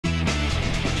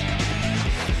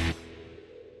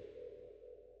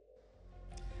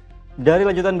Dari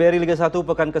lanjutan BRI Liga 1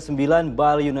 pekan ke-9,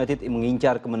 Bali United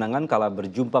mengincar kemenangan kala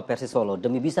berjumpa Persis Solo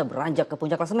demi bisa beranjak ke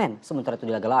puncak klasemen. Sementara itu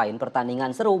di laga lain,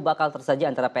 pertandingan seru bakal tersaji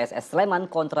antara PSIS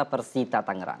Sleman kontra Persita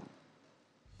Tangerang.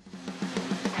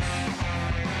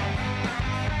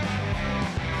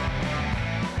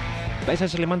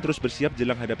 PSIS Sleman terus bersiap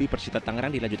jelang hadapi Persita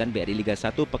Tangerang di lanjutan BRI Liga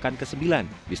 1 pekan ke-9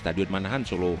 di Stadion Manahan,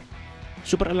 Solo.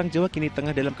 Super Elang Jawa kini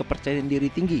tengah dalam kepercayaan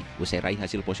diri tinggi usai raih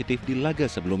hasil positif di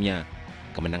laga sebelumnya.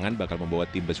 Kemenangan bakal membawa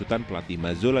tim besutan pelatih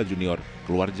Mazola Junior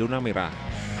keluar zona merah.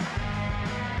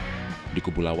 Di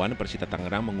kubu lawan, Persita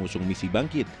Tangerang mengusung misi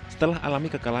bangkit setelah alami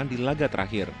kekalahan di laga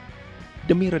terakhir.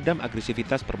 Demi redam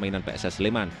agresivitas permainan PSIS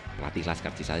Sleman, pelatih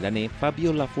Laskar Cisadane, Fabio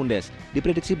Lafundes,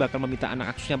 diprediksi bakal meminta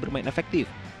anak asuhnya bermain efektif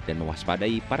dan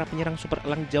mewaspadai para penyerang Super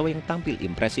Elang Jawa yang tampil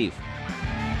impresif.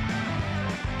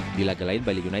 Di laga lain,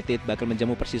 Bali United bakal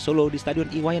menjamu Persis Solo di Stadion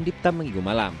Iwayan Dipta Minggu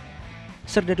malam.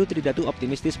 Serdadu Tridatu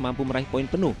optimistis mampu meraih poin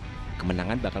penuh.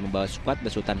 Kemenangan bakal membawa skuad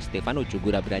besutan Stefano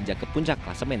Cugura beranjak ke puncak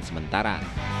klasemen sementara.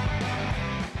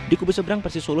 Di kubu seberang,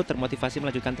 Persis Solo termotivasi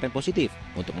melanjutkan tren positif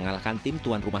untuk mengalahkan tim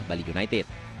tuan rumah Bali United.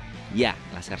 Ya,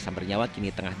 Laskar Sambernyawa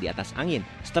kini tengah di atas angin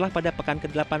setelah pada pekan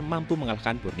ke-8 mampu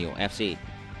mengalahkan Borneo FC.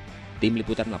 Tim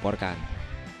Liputan melaporkan.